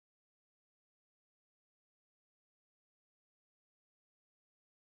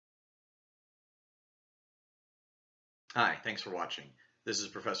Hi, thanks for watching. This is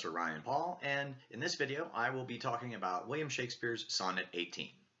Professor Ryan Paul, and in this video I will be talking about William Shakespeare's Sonnet 18.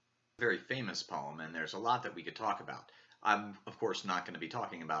 A very famous poem, and there's a lot that we could talk about. I'm, of course, not going to be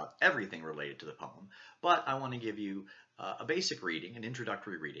talking about everything related to the poem, but I want to give you a basic reading, an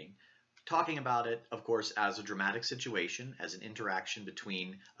introductory reading, talking about it, of course, as a dramatic situation, as an interaction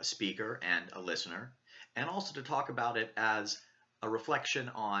between a speaker and a listener, and also to talk about it as a reflection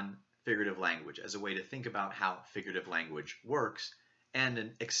on figurative language, as a way to think about how figurative language works, and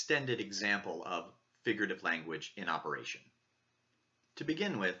an extended example of figurative language in operation. To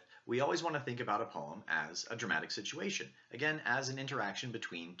begin with, we always want to think about a poem as a dramatic situation, again, as an interaction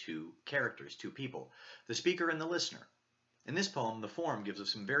between two characters, two people, the speaker and the listener. In this poem, the form gives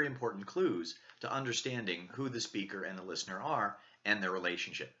us some very important clues to understanding who the speaker and the listener are and their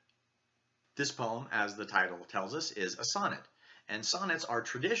relationship. This poem, as the title tells us, is a sonnet, and sonnets are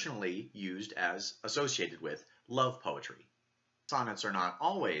traditionally used as associated with love poetry. Sonnets are not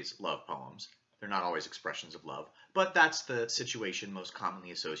always love poems, they're not always expressions of love, but that's the situation most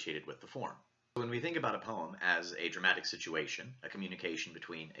commonly associated with the form. When we think about a poem as a dramatic situation, a communication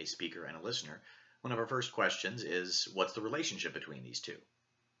between a speaker and a listener, one of our first questions is, what's the relationship between these two?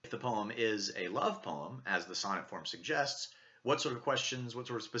 If the poem is a love poem, as the sonnet form suggests, what sort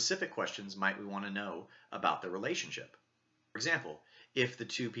of specific questions might we want to know about the relationship? For example, if the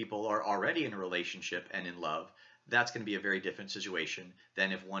two people are already in a relationship and in love, that's going to be a very different situation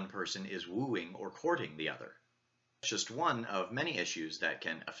than if one person is wooing or courting the other. It's just one of many issues that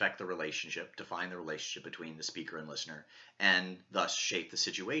can affect the relationship, define the relationship between the speaker and listener, and thus shape the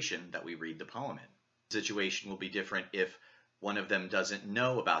situation that we read the poem in. The situation will be different if one of them doesn't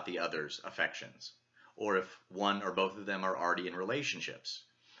know about the other's affections, or if one or both of them are already in relationships,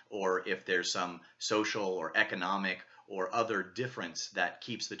 or if there's some social or economic or other difference that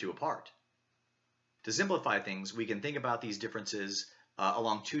keeps the two apart. To simplify things, we can think about these differences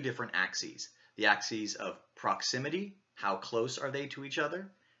along two different axes. The axes of proximity, how close are they to each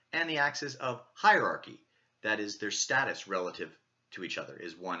other, and the axis of hierarchy, that is their status relative to each other.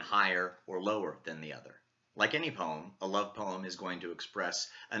 Is one higher or lower than the other? Like any poem, a love poem is going to express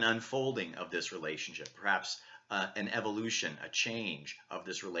an unfolding of this relationship, perhaps an evolution, a change of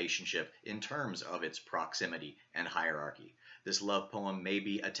this relationship in terms of its proximity and hierarchy. This love poem may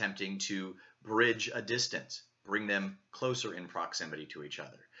be attempting to bridge a distance, bring them closer in proximity to each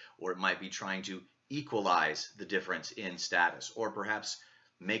other, or it might be trying to equalize the difference in status, or perhaps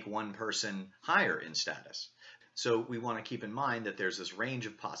make one person higher in status. So we want to keep in mind that there's this range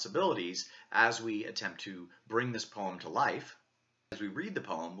of possibilities as we attempt to bring this poem to life. As we read the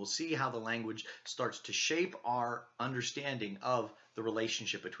poem, we'll see how the language starts to shape our understanding of the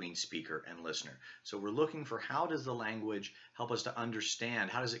relationship between speaker and listener. So we're looking for, how does the language help us to understand,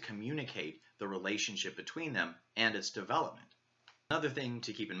 how does it communicate the relationship between them and its development? Another thing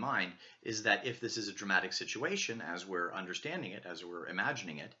to keep in mind is that if this is a dramatic situation, as we're understanding it, as we're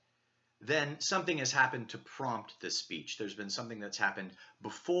imagining it, then something has happened to prompt this speech. There's been something that's happened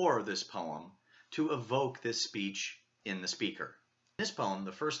before this poem to evoke this speech in the speaker. In this poem,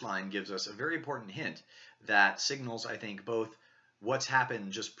 the first line gives us a very important hint that signals, I think, both what's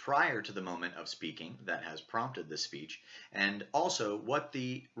happened just prior to the moment of speaking that has prompted this speech, and also what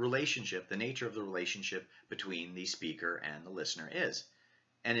the relationship, the nature of the relationship between the speaker and the listener is.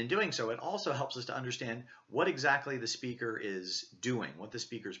 And in doing so, it also helps us to understand what exactly the speaker is doing, what the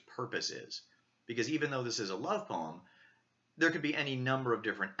speaker's purpose is. Because even though this is a love poem, there could be any number of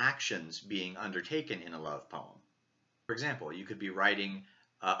different actions being undertaken in a love poem. For example, you could be writing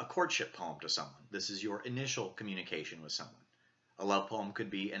a courtship poem to someone. This is your initial communication with someone. A love poem could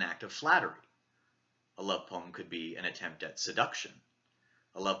be an act of flattery. A love poem could be an attempt at seduction.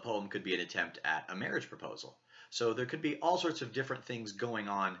 A love poem could be an attempt at a marriage proposal. So there could be all sorts of different things going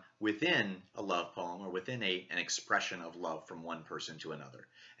on within a love poem, or within an expression of love from one person to another.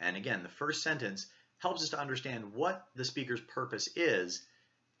 And again, the first sentence helps us to understand what the speaker's purpose is,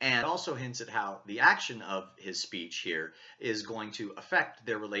 and also hints at how the action of his speech here is going to affect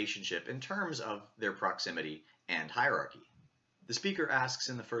their relationship in terms of their proximity and hierarchy. The speaker asks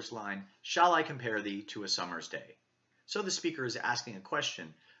in the first line, "Shall I compare thee to a summer's day?" So the speaker is asking a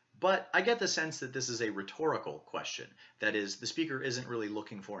question, but I get the sense that this is a rhetorical question. That is, the speaker isn't really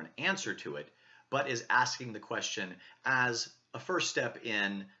looking for an answer to it, but is asking the question as a first step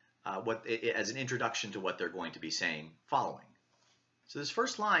in as an introduction to what they're going to be saying following. So this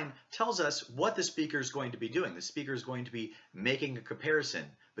first line tells us what the speaker is going to be doing. The speaker is going to be making a comparison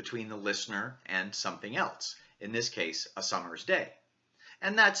between the listener and something else, in this case, a summer's day.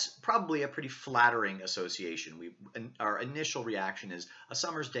 And that's probably a pretty flattering association. Our initial reaction is a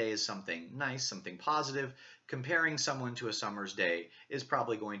summer's day is something nice, something positive. Comparing someone to a summer's day is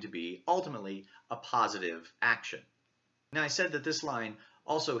probably going to be ultimately a positive action. Now, I said that this line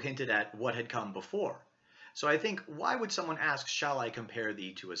also hinted at what had come before. So I think, why would someone ask, shall I compare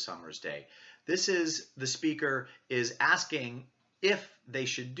thee to a summer's day? This is, the speaker is asking if they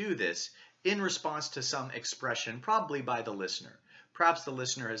should do this in response to some expression, probably by the listener. Perhaps the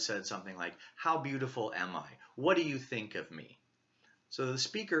listener has said something like, how beautiful am I? What do you think of me? So the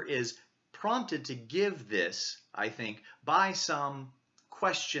speaker is prompted to give this, I think, by some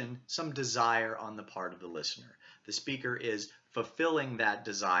question, some desire on the part of the listener. The speaker is fulfilling that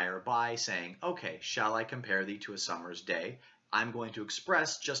desire by saying, okay, shall I compare thee to a summer's day? I'm going to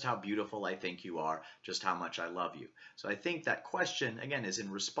express just how beautiful I think you are, just how much I love you. So I think that question, again, is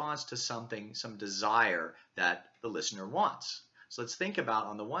in response to something, some desire that the listener wants. So let's think about,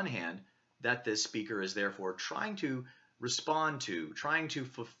 on the one hand, that this speaker is therefore trying to respond to, trying to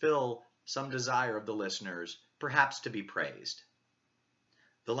fulfill some desire of the listeners, perhaps to be praised.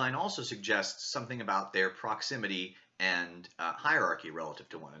 The line also suggests something about their proximity and hierarchy relative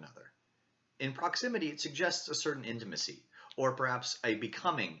to one another. In proximity, it suggests a certain intimacy, or perhaps a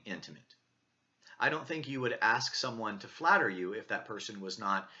becoming intimate. I don't think you would ask someone to flatter you if that person was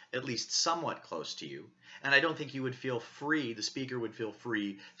not at least somewhat close to you. And I don't think you would feel free, the speaker would feel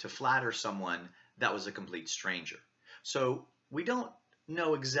free to flatter someone that was a complete stranger. So we don't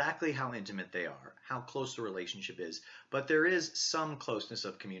know exactly how intimate they are, how close the relationship is, but there is some closeness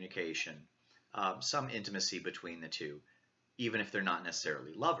of communication, some intimacy between the two, even if they're not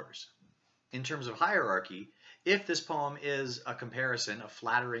necessarily lovers. In terms of hierarchy, if this poem is a comparison, a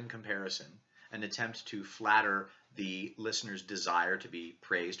flattering comparison, an attempt to flatter the listener's desire to be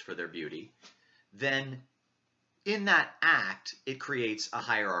praised for their beauty, then in that act, it creates a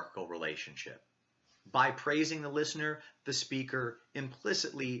hierarchical relationship. By praising the listener, the speaker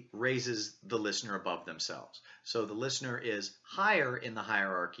implicitly raises the listener above themselves. So the listener is higher in the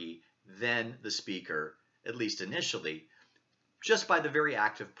hierarchy than the speaker, at least initially, just by the very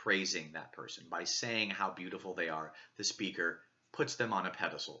act of praising that person. By saying how beautiful they are, the speaker puts them on a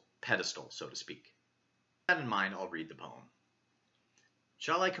pedestal, so to speak. With that in mind, I'll read the poem.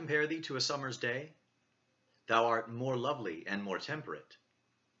 Shall I compare thee to a summer's day? Thou art more lovely and more temperate.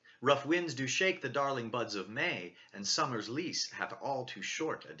 Rough winds do shake the darling buds of May, and summer's lease hath all too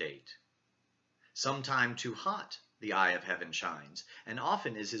short a date. Sometime too hot the eye of heaven shines, and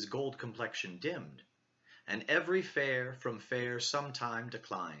often is his gold complexion dimmed, and every fair from fair sometime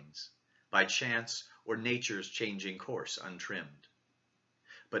declines, by chance or nature's changing course untrimmed.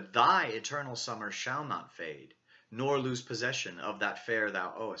 But thy eternal summer shall not fade, nor lose possession of that fair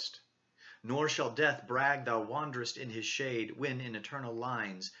thou owest, nor shall death brag thou wanderest in his shade, when in eternal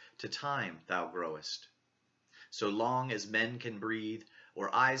lines to time thou growest. So long as men can breathe,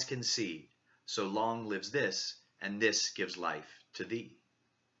 or eyes can see, so long lives this, and this gives life to thee.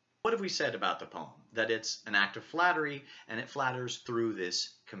 What have we said about the poem? That it's an act of flattery, and it flatters through this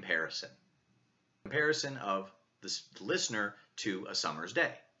comparison. Comparison of the listener to a summer's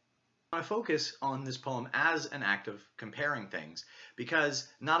day. I want to focus on this poem as an act of comparing things, because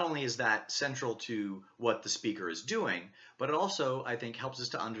not only is that central to what the speaker is doing, but it also, I think, helps us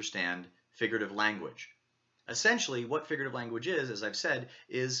to understand figurative language. Essentially, what figurative language is, as I've said,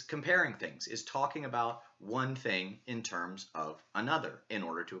 is comparing things, is talking about one thing in terms of another in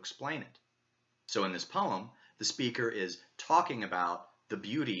order to explain it. So in this poem, the speaker is talking about the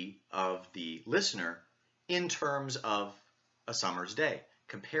beauty of the listener in terms of a summer's day,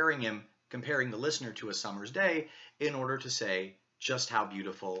 comparing the listener to a summer's day in order to say just how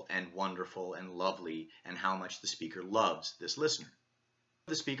beautiful and wonderful and lovely and how much the speaker loves this listener.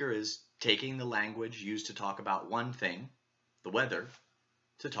 The speaker is taking the language used to talk about one thing, the weather,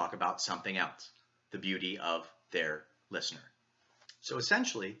 to talk about something else, the beauty of their listener. So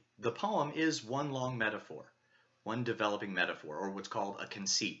essentially, the poem is one long metaphor, one developing metaphor, or what's called a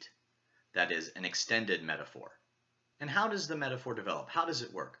conceit, that is, an extended metaphor. And how does the metaphor develop? How does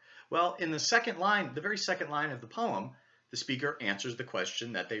it work? Well, in the second line, the very second line of the poem, the speaker answers the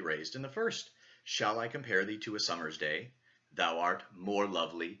question that they raised in the first. Shall I compare thee to a summer's day? Thou art more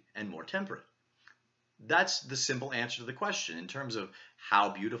lovely and more temperate. That's the simple answer to the question. In terms of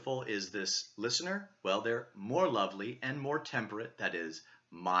how beautiful is this listener? Well, they're more lovely and more temperate, that is,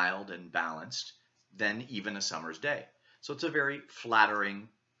 mild and balanced, than even a summer's day. So it's a very flattering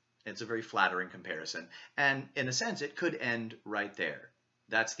comparison. And in a sense, it could end right there.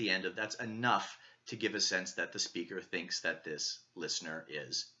 That's the end of, that's enough to give a sense that the speaker thinks that this listener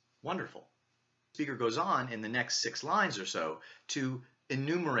is wonderful. The speaker goes on in the next 6 lines or so to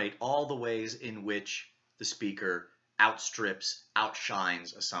enumerate all the ways in which the speaker outstrips,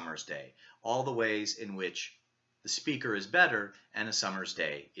 outshines a summer's day, all the ways in which the speaker is better and a summer's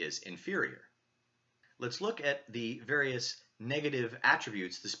day is inferior. Let's look at the various negative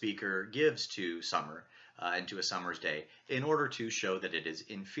attributes the speaker gives to summer and to a summer's day in order to show that it is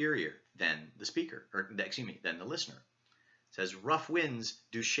inferior than the speaker, or excuse me, than the listener. It says, rough winds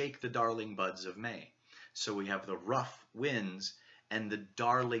do shake the darling buds of May. So we have the rough winds and the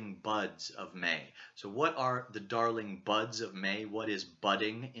darling buds of May. So what are the darling buds of May? What is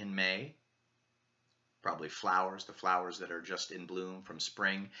budding in May? Probably flowers, the flowers that are just in bloom from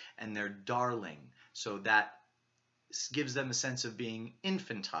spring, and they're darling. So that gives them a sense of being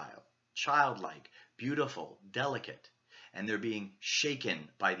infantile, childlike, beautiful, delicate, and they're being shaken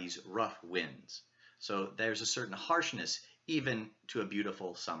by these rough winds. So there's a certain harshness even to a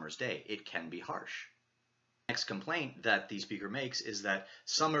beautiful summer's day. It can be harsh. Next complaint that the speaker makes is that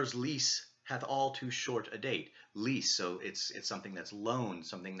summer's lease hath all too short a date. Lease, so it's something that's loaned,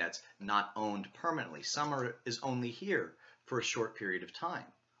 something that's not owned permanently. Summer is only here for a short period of time,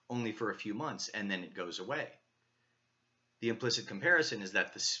 only for a few months, and then it goes away. The implicit comparison is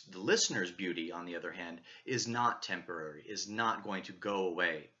that the listener's beauty, on the other hand, is not temporary, is not going to go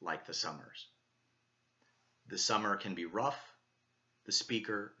away like the summer's. The summer can be rough.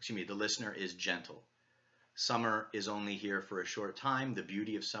 The listener is gentle. Summer is only here for a short time. The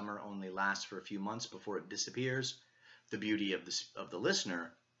beauty of summer only lasts for a few months before it disappears. The beauty of the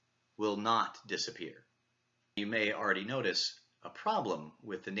listener will not disappear. You may already notice a problem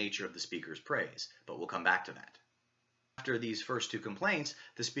with the nature of the speaker's praise, but we'll come back to that. After these first two complaints,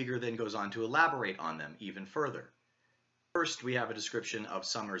 the speaker then goes on to elaborate on them even further. First, we have a description of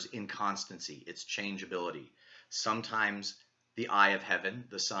summer's inconstancy, its changeability. Sometimes the eye of heaven,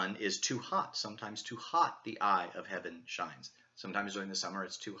 the sun, is too hot. Sometimes too hot the eye of heaven shines. Sometimes during the summer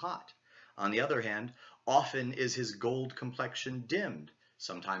it's too hot. On the other hand, often is his gold complexion dimmed.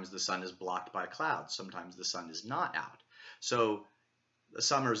 Sometimes the sun is blocked by clouds. Sometimes the sun is not out. So the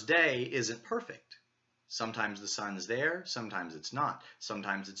summer's day isn't perfect. Sometimes the sun's there, sometimes it's not.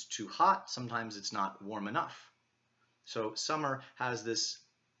 Sometimes it's too hot, sometimes it's not warm enough. So summer has this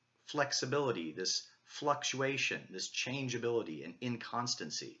flexibility, this fluctuation, this changeability and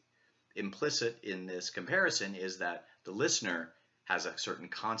inconstancy. Implicit in this comparison is that the listener has a certain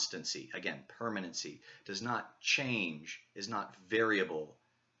constancy, again, permanency, does not change, is not variable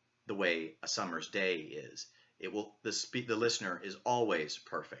the way a summer's day is. The listener is always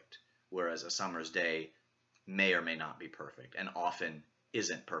perfect, whereas a summer's day may or may not be perfect, and often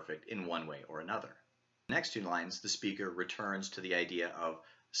isn't perfect in one way or another. The next two lines, the speaker returns to the idea of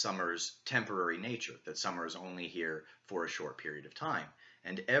summer's temporary nature, that summer is only here for a short period of time.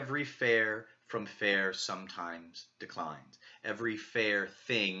 And every fair from fair sometimes declines. Every fair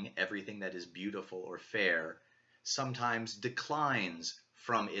thing, everything that is beautiful or fair, sometimes declines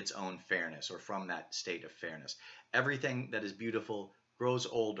from its own fairness or from that state of fairness. Everything that is beautiful grows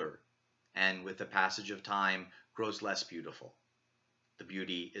older and with the passage of time grows less beautiful. The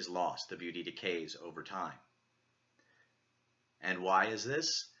beauty is lost, the beauty decays over time. And why is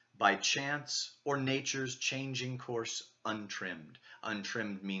this? By chance or nature's changing course untrimmed.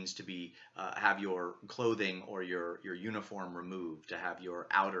 Untrimmed means to be have your clothing or your uniform removed, to have your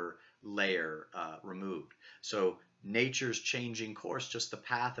outer layer removed. So nature's changing course, just the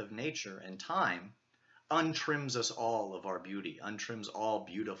path of nature and time, untrims us all of our beauty, untrims all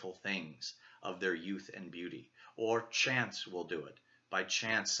beautiful things of their youth and beauty. Or chance will do it. By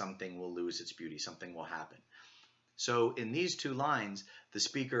chance, something will lose its beauty, something will happen. So in these two lines, the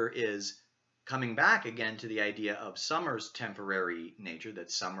speaker is coming back again to the idea of summer's temporary nature, that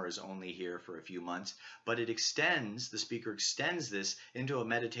summer is only here for a few months, but the speaker extends this into a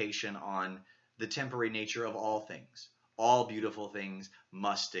meditation on the temporary nature of all things. All beautiful things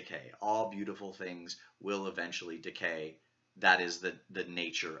must decay. All beautiful things will eventually decay. That is the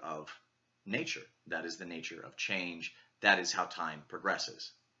nature of nature. That is the nature of change. That is how time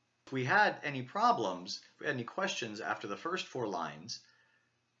progresses. If we had any problems, any questions after the first four lines,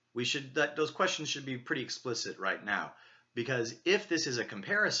 those questions should be pretty explicit right now. Because if this is a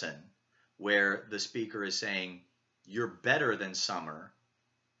comparison where the speaker is saying, you're better than summer,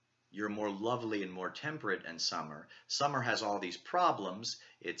 you're more lovely and more temperate than summer. Summer has all these problems.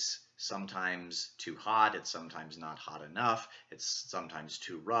 It's sometimes too hot, it's sometimes not hot enough, it's sometimes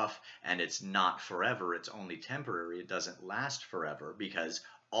too rough, and it's not forever, it's only temporary, it doesn't last forever because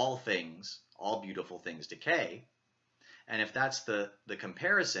all things, all beautiful things decay. And if that's the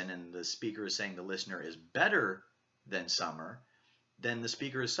comparison and the speaker is saying the listener is better than summer, then the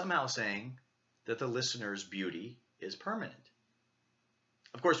speaker is somehow saying that the listener's beauty is permanent.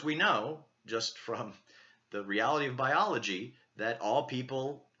 Of course, we know just from the reality of biology that all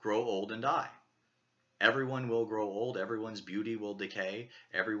people grow old and die. Everyone will grow old, everyone's beauty will decay,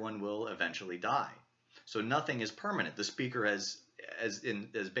 everyone will eventually die. So nothing is permanent. The speaker has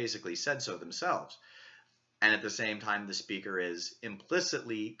basically said so themselves. And at the same time, the speaker is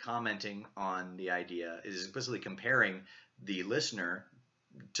implicitly commenting on the idea, is implicitly comparing the listener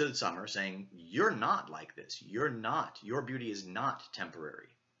to summer, saying, you're not like this. You're not. Your beauty is not temporary.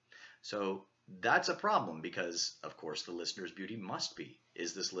 So that's a problem because, of course, the listener's beauty must be.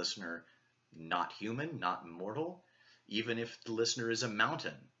 Is this listener not human, not mortal? Even if the listener is a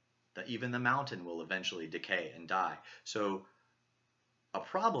mountain, even the mountain will eventually decay and die. So a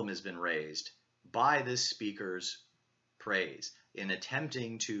problem has been raised by this speaker's praise. In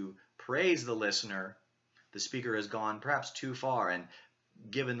attempting to praise the listener, the speaker has gone perhaps too far and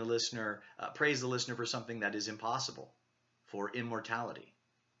given the listener, praised the listener for something that is impossible, for immortality.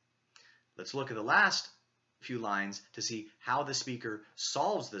 Let's look at the last few lines to see how the speaker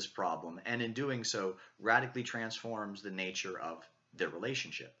solves this problem, and in doing so, radically transforms the nature of their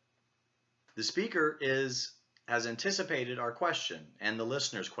relationship. The speaker has anticipated our question and the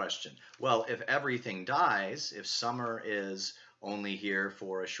listener's question. Well, if everything dies, if summer is only here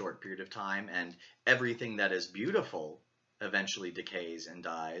for a short period of time and everything that is beautiful eventually decays and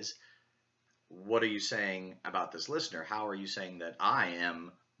dies, what are you saying about this listener? How are you saying that I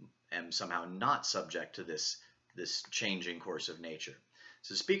am somehow not subject to this changing course of nature?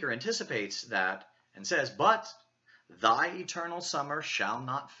 So the speaker anticipates that and says, but thy eternal summer shall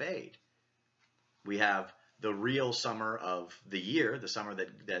not fade. We have the real summer of the year, the summer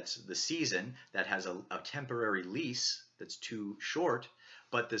that's the season that has a temporary lease that's too short,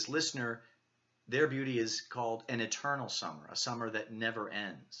 but this listener, their beauty is called an eternal summer, a summer that never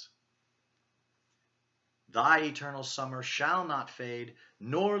ends. Thy eternal summer shall not fade,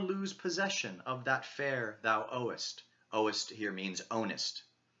 nor lose possession of that fair thou owest. Owest here means ownest,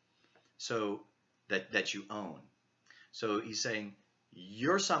 so that you own. So he's saying,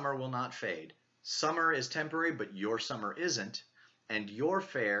 your summer will not fade. Summer is temporary, but your summer isn't. And your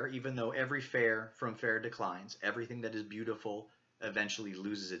fair, even though every fair from fair declines, everything that is beautiful eventually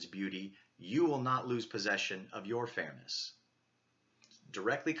loses its beauty, you will not lose possession of your fairness.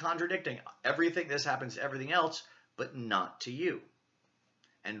 Directly contradicting everything. This happens to everything else, but not to you.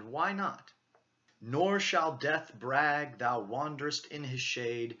 And why not? Nor shall death brag thou wanderest in his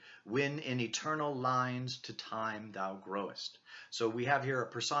shade, when in eternal lines to time thou growest. So we have here a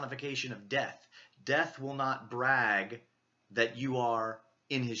personification of death. Death will not brag that you are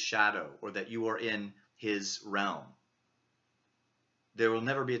in his shadow or that you are in his realm. There will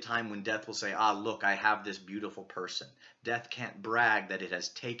never be a time when death will say, ah, look, I have this beautiful person. Death can't brag that it has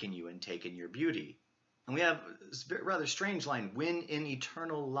taken you and taken your beauty. And we have a rather strange line, when in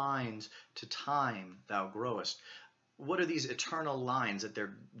eternal lines to time thou growest. What are these eternal lines that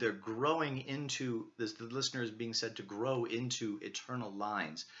they're growing into? The listener is being said to grow into eternal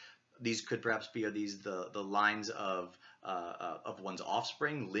lines. These could perhaps be the lines of one's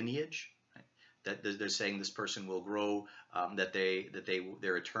offspring, lineage. Right? That they're saying this person will grow, that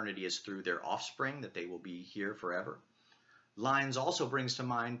their eternity is through their offspring, that they will be here forever. Lines also brings to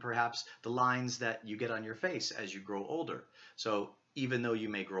mind perhaps the lines that you get on your face as you grow older. So even though you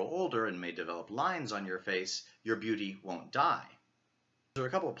may grow older and may develop lines on your face, your beauty won't die. There are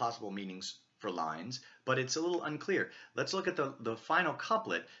a couple of possible meanings for lines, but it's a little unclear. Let's look at the final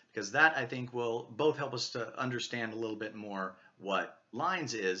couplet, because that, I think, will both help us to understand a little bit more what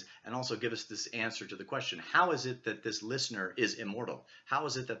lines is, and also give us this answer to the question, how is it that this listener is immortal? How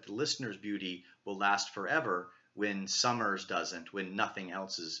is it that the listener's beauty will last forever when summer's doesn't, when nothing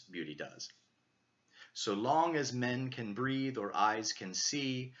else's beauty does? So long as men can breathe or eyes can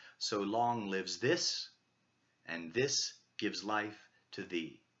see, so long lives this, and this gives life to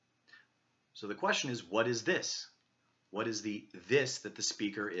thee. So the question is, what is this? What is the this that the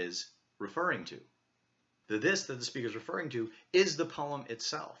speaker is referring to? The this that the speaker is referring to is the poem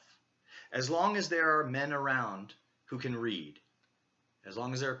itself. As long as there are men around who can read, as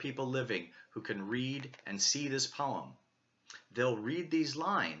long as there are people living who can read and see this poem, they'll read these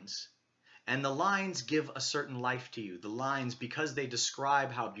lines, and the lines give a certain life to you. The lines, because they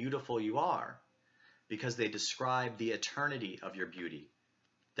describe how beautiful you are, because they describe the eternity of your beauty,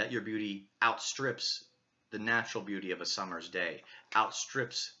 that your beauty outstrips the natural beauty of a summer's day,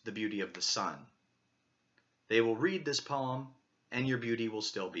 outstrips the beauty of the sun. They will read this poem, and your beauty will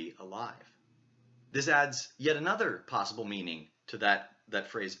still be alive. This adds yet another possible meaning to that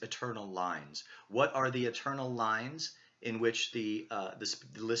phrase, eternal lines. What are the eternal lines in which the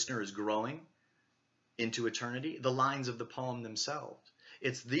listener is growing into eternity? The lines of the poem themselves.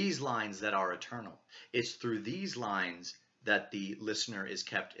 It's these lines that are eternal. It's through these lines that the listener is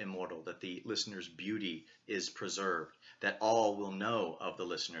kept immortal, that the listener's beauty is preserved, that all will know of the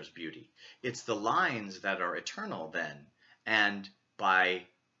listener's beauty. It's the lines that are eternal then, and by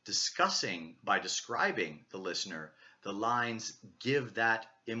describing the listener, the lines give that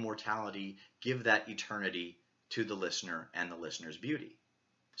immortality, give that eternity to the listener and the listener's beauty.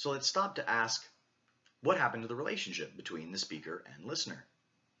 So let's stop to ask, what happened to the relationship between the speaker and listener?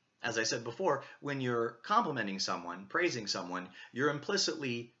 As I said before, when you're complimenting someone, praising someone, you're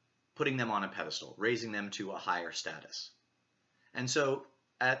implicitly putting them on a pedestal, raising them to a higher status. And so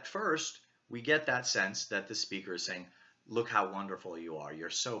at first, we get that sense that the speaker is saying, look how wonderful you are, you're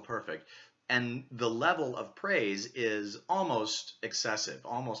so perfect. And the level of praise is almost excessive,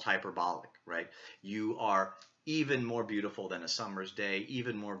 almost hyperbolic, right? You are even more beautiful than a summer's day,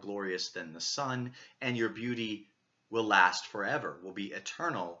 even more glorious than the sun, and your beauty will last forever, will be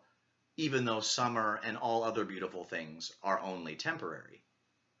eternal, even though summer and all other beautiful things are only temporary.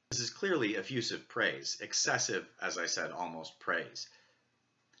 This is clearly effusive praise, excessive, as I said, almost praise.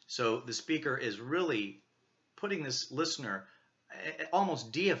 So the speaker is really putting this listener,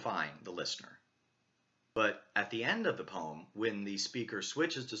 almost deifying the listener. But at the end of the poem, when the speaker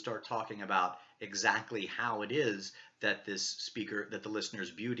switches to start talking about exactly how it is that that the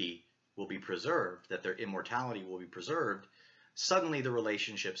listener's beauty will be preserved, that their immortality will be preserved, suddenly the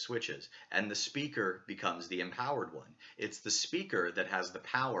relationship switches and the speaker becomes the empowered one. It's the speaker that has the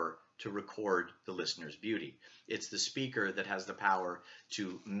power to record the listener's beauty. It's the speaker that has the power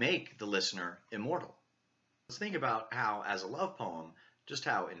to make the listener immortal. Let's think about how, as a love poem, just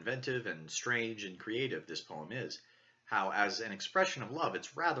how inventive and strange and creative this poem is. How, as an expression of love,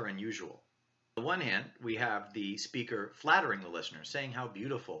 it's rather unusual. On the one hand, we have the speaker flattering the listener, saying how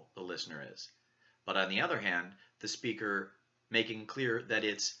beautiful the listener is. But on the other hand, the speaker making clear that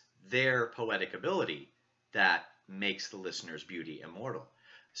it's their poetic ability that makes the listener's beauty immortal.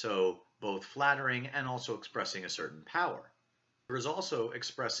 So both flattering and also expressing a certain power. There is also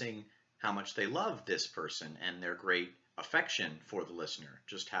expressing how much they love this person and their great affection for the listener,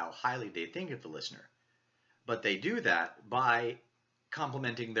 just how highly they think of the listener. But they do that by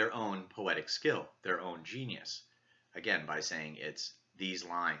complimenting their own poetic skill, their own genius. Again, by saying it's these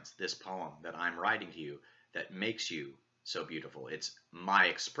lines, this poem that I'm writing to you that makes you so beautiful. It's my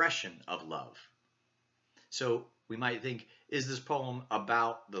expression of love. So we might think, is this poem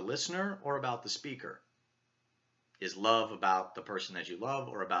about the listener or about the speaker? Is love about the person that you love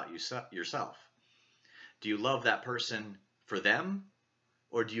or about yourself? Do you love that person for them,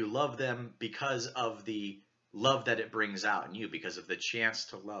 or do you love them because of the love that it brings out in you, because of the chance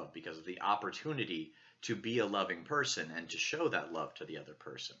to love, because of the opportunity to be a loving person and to show that love to the other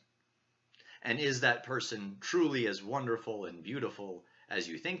person? And is that person truly as wonderful and beautiful as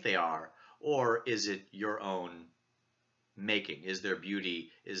you think they are, or is it your own making? Is their beauty,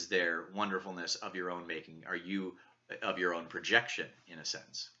 is their wonderfulness of your own making? Are you of your own projection, in a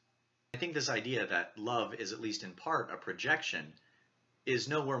sense? I think this idea that love is at least in part a projection is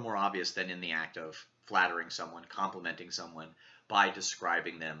nowhere more obvious than in the act of flattering someone, complimenting someone by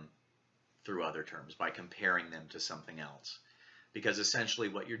describing them through other terms, by comparing them to something else. Because essentially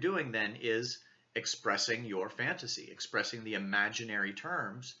what you're doing then is expressing your fantasy, expressing the imaginary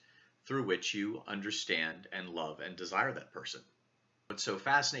terms through which you understand and love and desire that person. What's so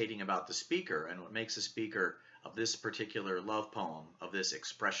fascinating about the speaker, and what makes the speaker of this particular love poem, of this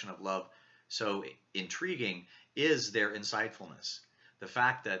expression of love, so intriguing, is their insightfulness. The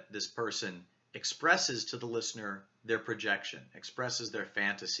fact that this person expresses to the listener their projection, expresses their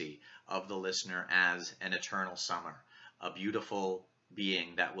fantasy of the listener as an eternal summer, a beautiful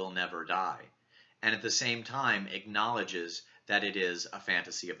being that will never die, and at the same time acknowledges that it is a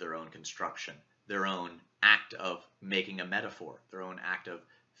fantasy of their own construction, their own act of making a metaphor, their own act of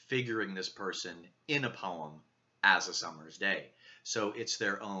figuring this person in a poem as a summer's day. So it's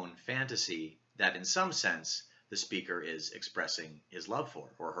their own fantasy that in some sense the speaker is expressing his love for,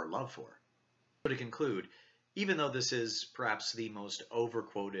 or her love for. So to conclude, even though this is perhaps the most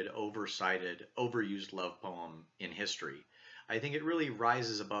overquoted, overcited, overused love poem in history, I think it really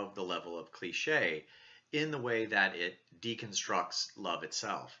rises above the level of cliche in the way that it deconstructs love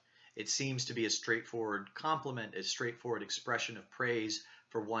itself. It seems to be a straightforward compliment, a straightforward expression of praise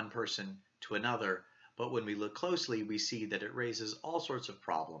for one person to another, but when we look closely, we see that it raises all sorts of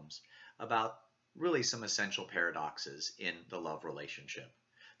problems about really some essential paradoxes in the love relationship.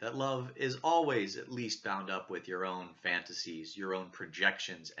 That love is always at least bound up with your own fantasies, your own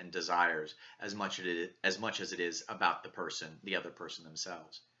projections and desires as much as it is about the other person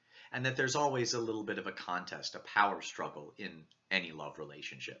themselves. and that there's always a little bit of a contest, a power struggle in any love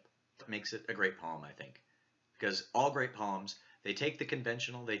relationship. That makes it a great poem, I think, because all great poems, they take the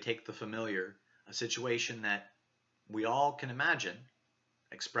conventional, they take the familiar, a situation that we all can imagine,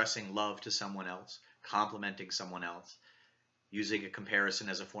 expressing love to someone else, complimenting someone else, using a comparison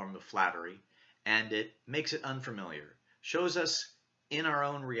as a form of flattery, and it makes it unfamiliar, shows us in our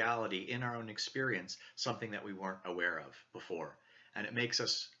own reality, in our own experience, something that we weren't aware of before. And it makes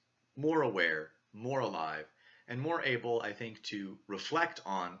us more aware, more alive, and more able, I think, to reflect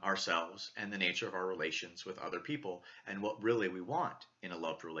on ourselves and the nature of our relations with other people and what really we want in a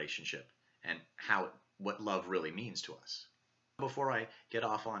loved relationship and what love really means to us. Before I get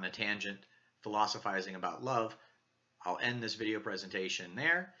off on a tangent philosophizing about love, I'll end this video presentation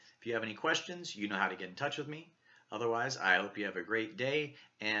there. If you have any questions, you know how to get in touch with me. Otherwise, I hope you have a great day,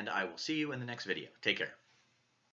 and I will see you in the next video. Take care.